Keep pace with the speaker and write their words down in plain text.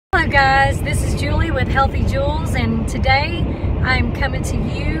Hello guys, this is Julie with Healthy Jules, and today I'm coming to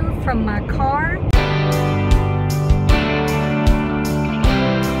you from my car.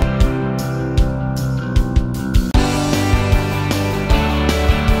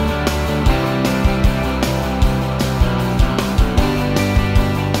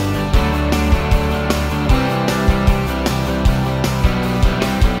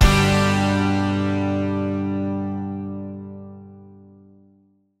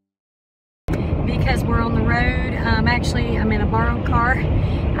 Because we're on the road. Actually, I'm in a borrowed car.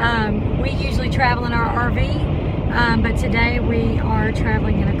 We usually travel in our RV, but today we are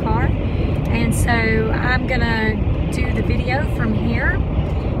traveling in a car. And so I'm gonna do the video from here.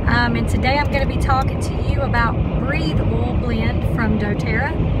 And today I'm gonna be talking to you about Breathe Oil Blend from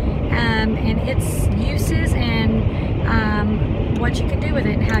doTERRA, and its uses and what you can do with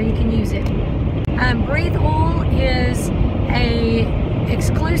it and how you can use it. Breathe Oil is a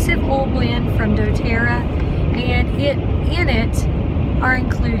exclusive oil blend from doTERRA, and in it are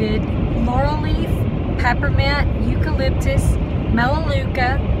included laurel leaf, peppermint, eucalyptus,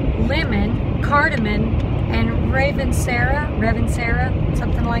 melaleuca, lemon, cardamom, and ravencera,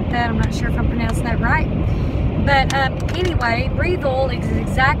 something like that. I'm not sure if I'm pronouncing that right. But anyway, Breathe Oil is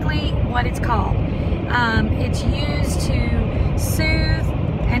exactly what it's called. It's used to soothe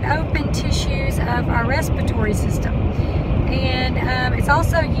and open tissues of our respiratory system. And it's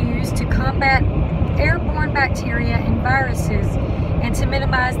also used to combat airborne bacteria and viruses and to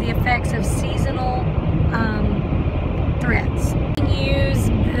minimize the effects of seasonal threats. You can use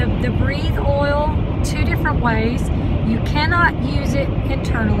the Breathe Oil two different ways. You cannot use it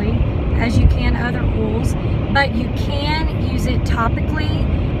internally as you can other oils, but you can use it topically,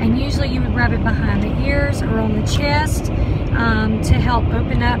 and usually you would rub it behind the ears or on the chest to help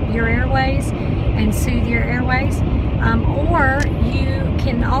open up your airways and soothe your airways. Or you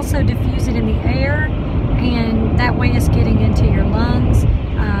can also diffuse it in the air, and that way it's getting into your lungs,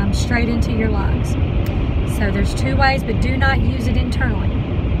 straight into your lungs. So there's two ways, but do not use it internally.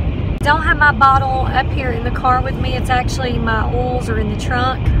 Don't have my bottle up here in the car with me. It's actually, my oils are in the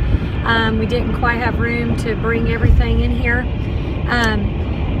trunk. We didn't quite have room to bring everything in here.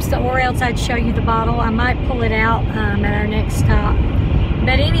 Or else I'd show you the bottle. I might pull it out at our next stop.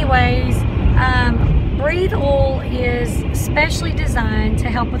 But anyways, Breathe Oil is specially designed to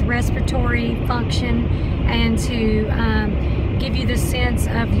help with respiratory function and to give you the sense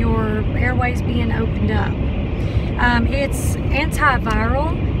of your airways being opened up. It's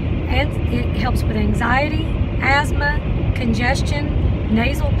antiviral, and it helps with anxiety, asthma, congestion,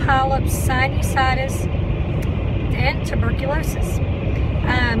 nasal polyps, sinusitis, and tuberculosis.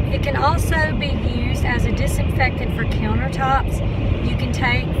 It can also be used as a disinfectant for countertops. You can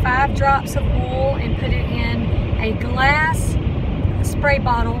take 5 drops of oil and put it in a glass spray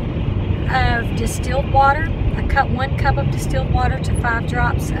bottle of distilled water. 1 cup of distilled water to 5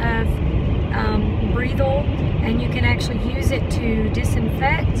 drops of Breathe Oil, and you can actually use it to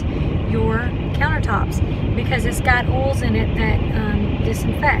disinfect your countertops because it's got oils in it that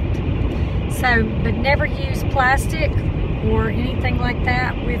disinfect. So, but never use plastic or anything like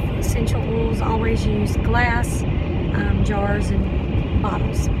that with essential oils. Always use glass jars and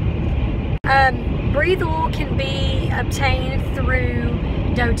bottles. Breathe Oil can be obtained through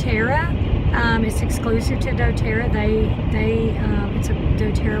doTERRA. It's exclusive to doTERRA. It's a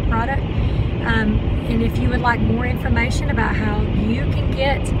doTERRA product. And if you would like more information about how you can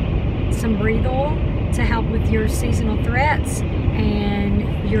get some Breathe Oil to help with your seasonal threats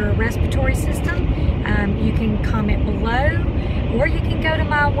and your respiratory system, you can comment below, or you can go to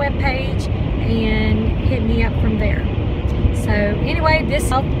my webpage and hit me up from there. So anyway,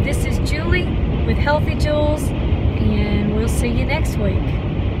 this is Julie with Healthy Jules, and we'll see you next week.